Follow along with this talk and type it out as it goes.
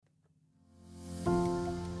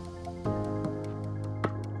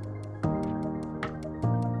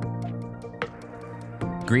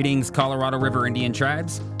Greetings, Colorado River Indian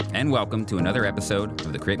tribes, and welcome to another episode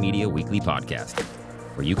of the Crit Media Weekly Podcast,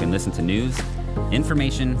 where you can listen to news,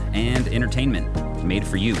 information, and entertainment made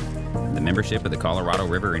for you, the membership of the Colorado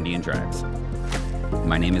River Indian tribes.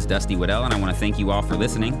 My name is Dusty Waddell, and I want to thank you all for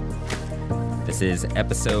listening. This is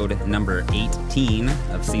episode number 18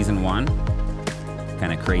 of season 1.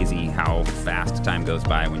 Kind of crazy how fast time goes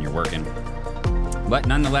by when you're working. But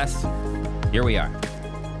nonetheless, here we are.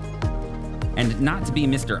 And not to be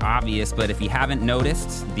Mr. Obvious, but if you haven't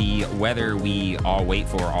noticed, the weather we all wait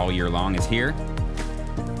for all year long is here.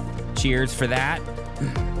 Cheers for that.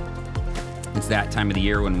 It's that time of the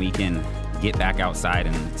year when we can get back outside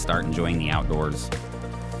and start enjoying the outdoors.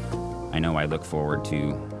 I know I look forward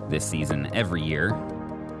to this season every year,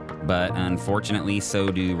 but unfortunately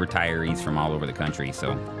so do retirees from all over the country.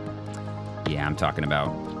 So yeah, I'm talking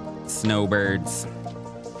about snowbirds.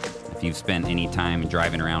 If you've spent any time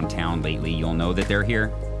driving around town lately, you'll know that they're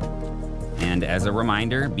here. And as a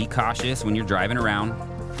reminder, be cautious when you're driving around.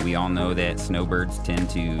 We all know that snowbirds tend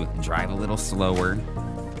to drive a little slower.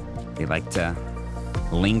 They like to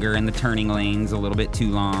linger in the turning lanes a little bit too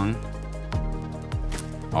long.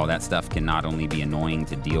 All that stuff can not only be annoying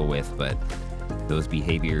to deal with, but those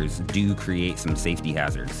behaviors do create some safety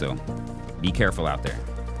hazards, so be careful out there.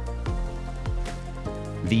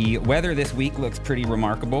 The weather this week looks pretty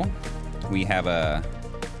remarkable. We have a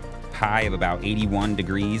high of about 81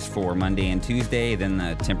 degrees for Monday and Tuesday, then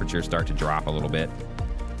the temperatures start to drop a little bit.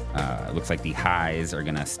 It looks like the highs are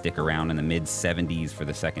going to stick around in the mid-70s for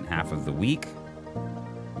the second half of the week.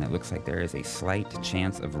 And it looks like there is a slight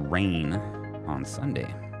chance of rain on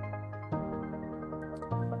Sunday.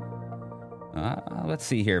 Let's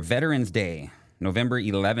see here. Veterans Day. November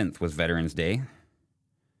 11th was Veterans Day.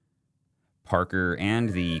 Parker and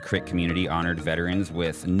the Crit community honored veterans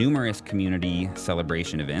with numerous community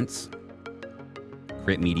celebration events.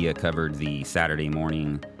 Crit Media covered the Saturday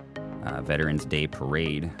morning Veterans Day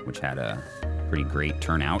Parade, which had a pretty great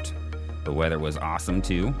turnout. The weather was awesome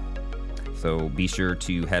too. So be sure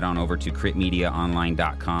to head on over to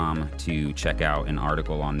critmediaonline.com to check out an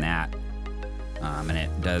article on that. And it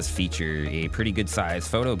does feature a pretty good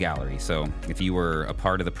sized photo gallery. So if you were a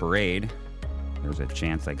part of the parade, there's a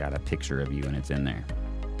chance I got a picture of you and it's in there.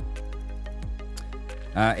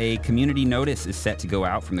 A community notice is set to go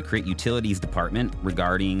out from the Crit Utilities Department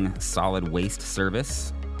regarding solid waste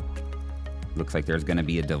service. Looks like there's going to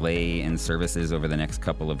be a delay in services over the next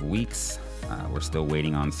couple of weeks. We're still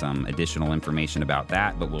waiting on some additional information about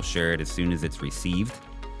that, but we'll share it as soon as it's received.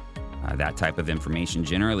 That type of information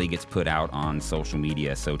generally gets put out on social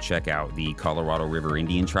media, so check out the Colorado River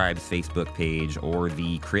Indian Tribes Facebook page or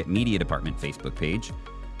the Crit Media Department Facebook page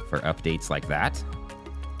for updates like that.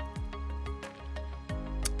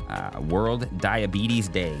 World Diabetes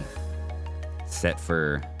Day, set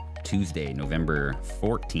for Tuesday, November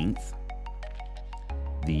 14th.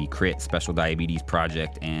 The Crit Special Diabetes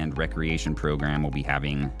Project and Recreation Program will be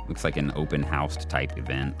having, looks like an open house type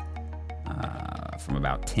event from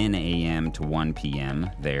about 10 a.m. to 1 p.m.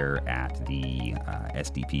 there at the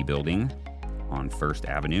SDP building on First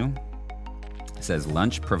Avenue. It says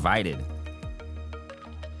lunch provided.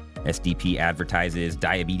 SDP advertises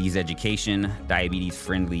diabetes education,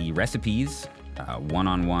 diabetes-friendly recipes,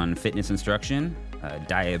 one-on-one fitness instruction,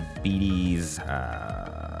 diabetes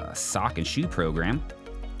sock and shoe program,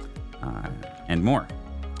 and more.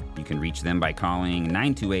 You can reach them by calling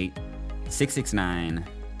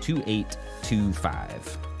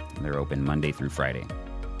 928-669-2825. They're open Monday through Friday.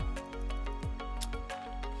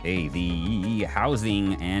 Okay, the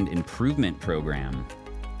Housing and Improvement Program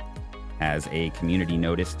has a community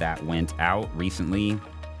notice that went out recently.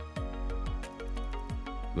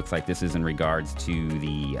 Looks like this is in regards to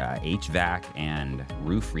the HVAC and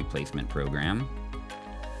roof replacement program.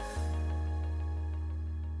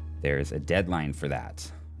 There's a deadline for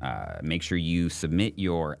that. Make sure you submit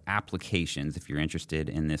your applications if you're interested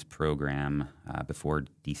in this program before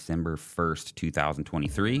December 1st,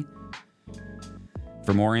 2023.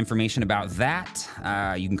 For more information about that,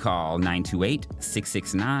 you can call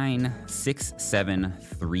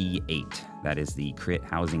 928-669-6738. That is the Crit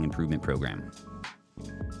Housing Improvement Program.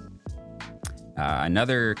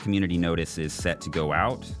 Another community notice is set to go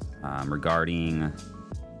out regarding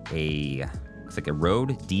looks like a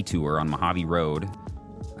road detour on Mojave Road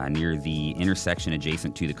near the intersection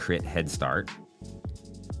adjacent to the Crit Head Start.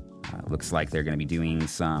 Looks like they're going to be doing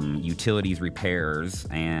some utilities repairs,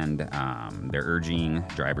 and they're urging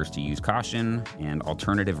drivers to use caution and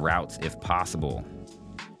alternative routes if possible.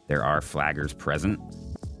 There are flaggers present,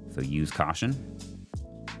 so use caution.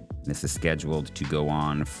 This is scheduled to go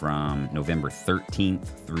on from November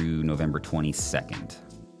 13th through November 22nd.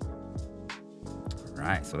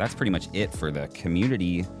 right, so that's pretty much it for the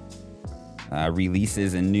community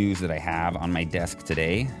releases and news that I have on my desk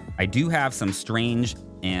today. I do have some strange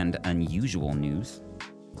and unusual news.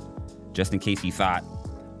 Just in case you thought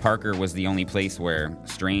Parker was the only place where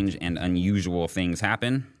strange and unusual things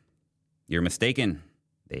happen, you're mistaken.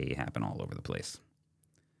 They happen all over the place.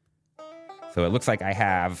 So it looks like I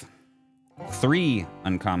have 3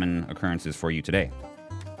 uncommon occurrences for you today.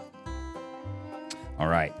 All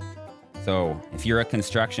right. So if you're a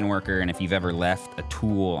construction worker and if you've ever left a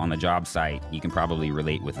tool on the job site, you can probably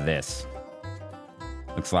relate with this.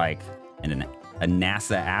 Looks like a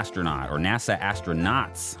NASA astronaut or NASA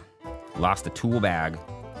astronauts lost a tool bag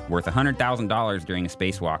worth $100,000 during a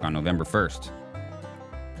spacewalk on November 1st.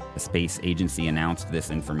 The space agency announced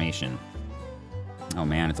this information. Oh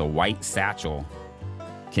man, it's a white satchel.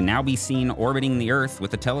 Can now be seen orbiting the Earth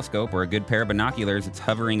with a telescope or a good pair of binoculars. It's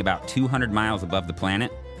hovering about 200 miles above the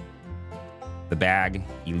planet. The bag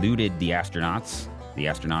eluded the astronauts. The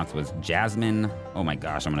astronauts was Jasmine, oh my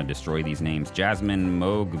gosh, I'm going to destroy these names. Jasmine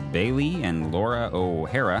Moog Bailey and Laura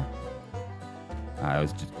O'Hara. It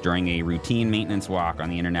was just during a routine maintenance walk on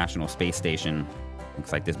the International Space Station.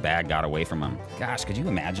 Looks like this bag got away from them. Gosh, could you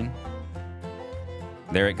imagine?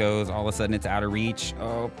 There it goes. All of a sudden it's out of reach.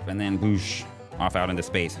 Oh, and then boosh. Off out into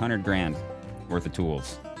space, $100,000 worth of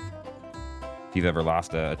tools. If you've ever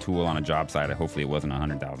lost a tool on a job site, hopefully it wasn't a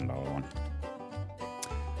 $100,000 one.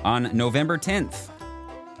 On November 10th,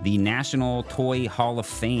 the National Toy Hall of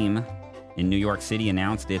Fame in New York City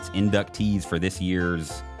announced its inductees for this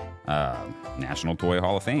year's National Toy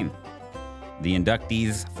Hall of Fame. The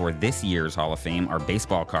inductees for this year's Hall of Fame are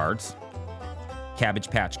baseball cards, Cabbage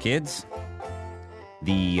Patch Kids,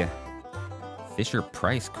 the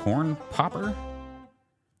Fisher-Price Corn Popper,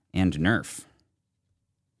 and Nerf.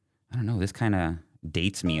 I don't know, this kind of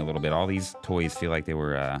dates me a little bit. All these toys feel like they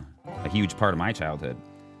were a huge part of my childhood.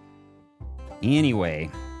 Anyway,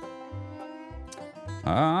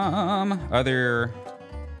 other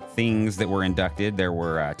things that were inducted, there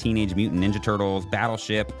were Teenage Mutant Ninja Turtles,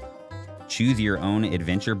 Battleship, Choose Your Own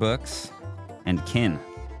Adventure books, and Ken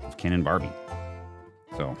and Barbie.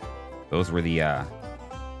 So those were the, I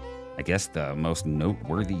guess, the most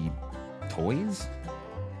noteworthy toys.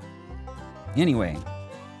 Anyway,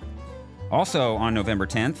 also on November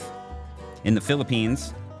 10th, in the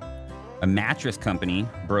Philippines, a mattress company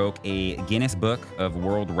broke a Guinness Book of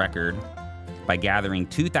World Record by gathering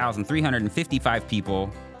 2,355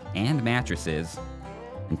 people and mattresses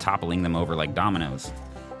and toppling them over like dominoes.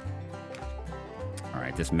 All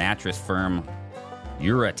right, this mattress firm,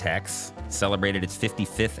 Uratex, celebrated its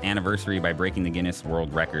 55th anniversary by breaking the Guinness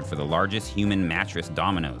World Record for the largest human mattress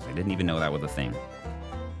dominoes. I didn't even know that was a thing.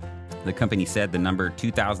 The company said the number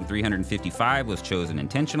 2,355 was chosen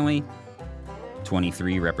intentionally.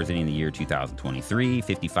 23 representing the year 2023,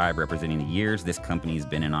 55 representing the years this company's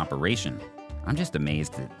been in operation. I'm just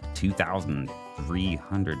amazed that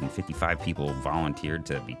 2,355 people volunteered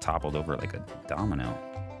to be toppled over like a domino.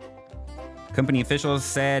 Company officials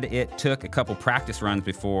said it took a couple practice runs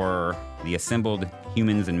before the assembled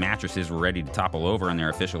humans and mattresses were ready to topple over in their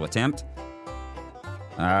official attempt.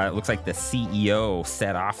 It looks like the CEO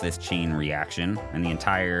set off this chain reaction, and the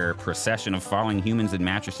entire procession of falling humans and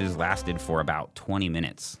mattresses lasted for about 20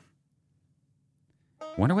 minutes.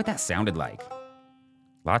 Wonder what that sounded like.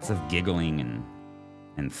 Lots of giggling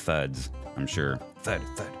and thuds, I'm sure. Thud,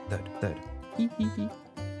 thud, thud, thud.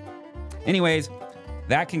 Anyways,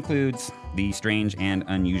 that concludes the strange and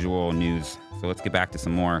unusual news. So let's get back to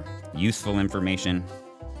some more useful information.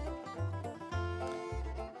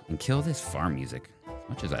 And kill this farm music.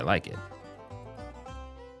 Much as I like it.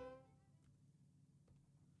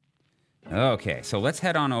 Okay, so let's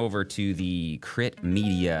head on over to the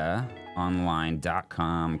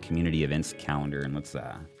critmediaonline.com community events calendar, and let's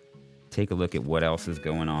take a look at what else is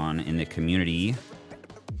going on in the community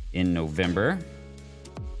in November.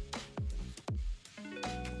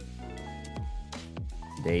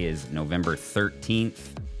 Today is November 13th.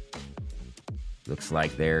 Looks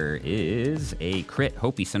like there is a Crit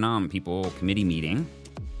Hopi Sanam People Committee meeting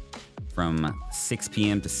from 6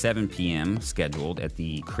 p.m. to 7 p.m. scheduled at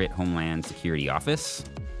the Crit Homeland Security Office.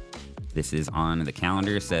 This is on the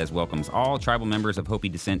calendar. It says, welcomes all tribal members of Hopi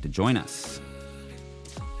descent to join us.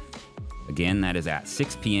 Again, that is at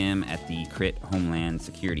 6 p.m. at the Crit Homeland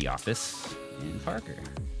Security Office in Parker.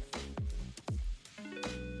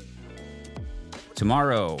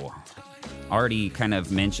 Tomorrow, already kind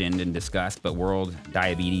of mentioned and discussed, but World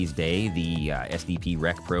Diabetes Day, the SDP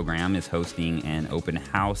Rec program is hosting an open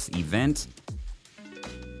house event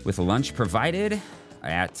with lunch provided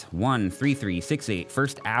at 13368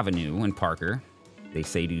 First Avenue in Parker. They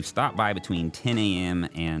say to stop by between 10 a.m.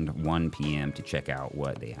 and 1 p.m. to check out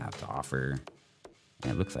what they have to offer.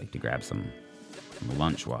 And it looks like to grab some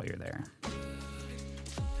lunch while you're there.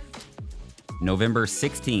 November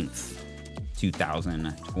 16th,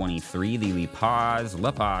 2023, the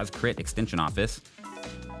La Paz Crit Extension Office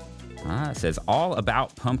says all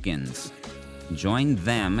about pumpkins. Join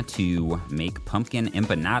them to make pumpkin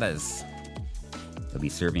empanadas. They'll be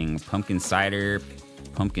serving pumpkin cider,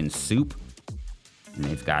 pumpkin soup, and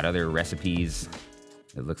they've got other recipes,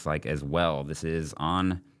 it looks like, as well. This is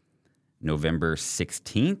on November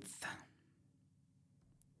 16th,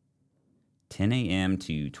 10 a.m.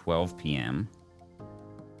 to 12 p.m.,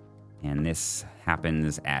 and this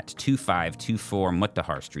happens at 2524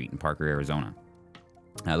 Mutahar Street in Parker, Arizona.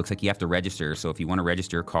 It looks like you have to register, so if you want to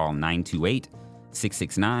register, call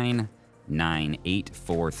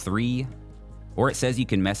 928-669-9843, or it says you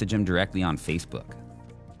can message them directly on Facebook.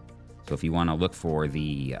 So if you want to look for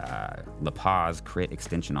the La Paz Crit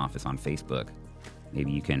Extension Office on Facebook,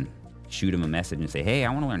 maybe you can shoot them a message and say, hey, I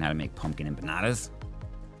want to learn how to make pumpkin empanadas.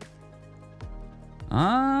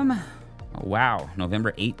 Wow,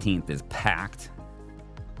 November 18th is packed.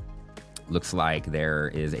 Looks like there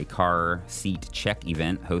is a car seat check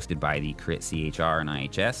event hosted by the Crit CHR and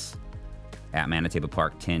IHS at Manitoba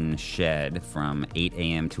Park 10 Shed from 8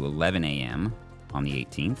 a.m. to 11 a.m. on the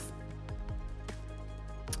 18th.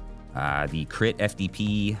 The Crit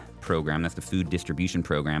FDP program, that's the food distribution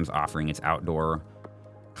program, is offering its outdoor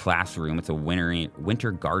classroom. It's a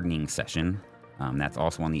winter gardening session. That's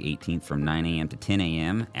also on the 18th from 9 a.m. to 10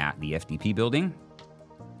 a.m. at the FDP building.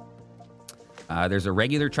 There's a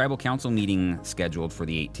regular tribal council meeting scheduled for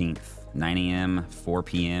the 18th. 9 a.m., 4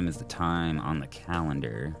 p.m. is the time on the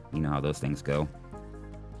calendar. You know how those things go.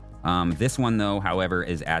 This one, though, however,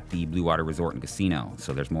 is at the Blue Water Resort and Casino,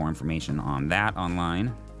 so there's more information on that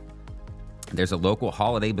online. There's a local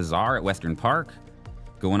holiday bazaar at Western Park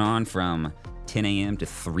going on from 10 a.m. to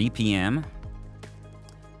 3 p.m.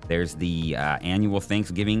 There's the annual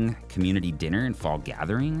Thanksgiving community dinner and fall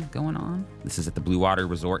gathering going on. This is at the Blue Water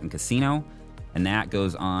Resort and Casino, and that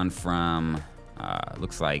goes on from,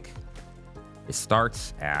 looks like it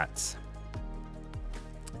starts at,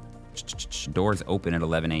 doors open at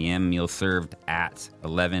 11 a.m., meals served at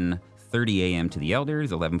 11:30 a.m. to the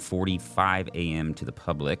elders, 11:45 a.m. to the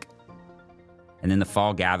public. And then the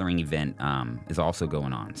fall gathering event is also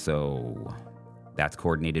going on. So that's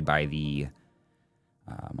coordinated by the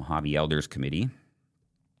Mojave Elders Committee.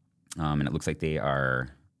 And it looks like they are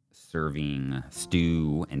serving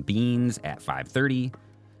stew and beans at 5:30.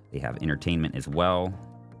 They have entertainment as well.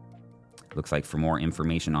 Looks like for more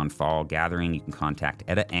information on fall gathering, you can contact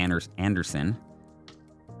Etta Anderson.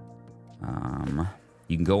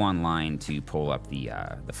 You can go online to pull up the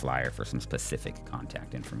flyer for some specific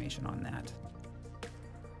contact information on that.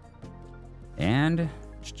 And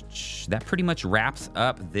that pretty much wraps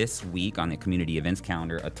up this week on the community events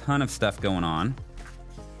calendar. A ton of stuff going on.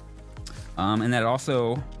 And that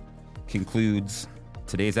also concludes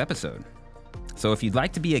today's episode. So if you'd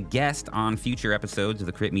like to be a guest on future episodes of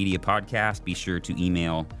the Crit Media podcast, be sure to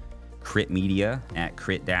email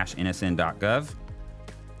critmedia@crit-nsn.gov.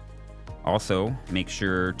 Also, make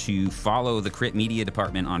sure to follow the Crit Media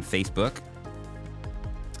department on Facebook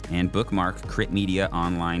and bookmark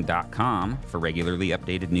critmediaonline.com for regularly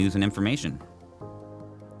updated news and information.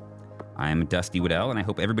 I'm Dusty Waddell, and I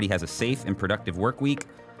hope everybody has a safe and productive work week.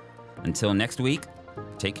 Until next week,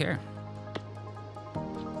 take care.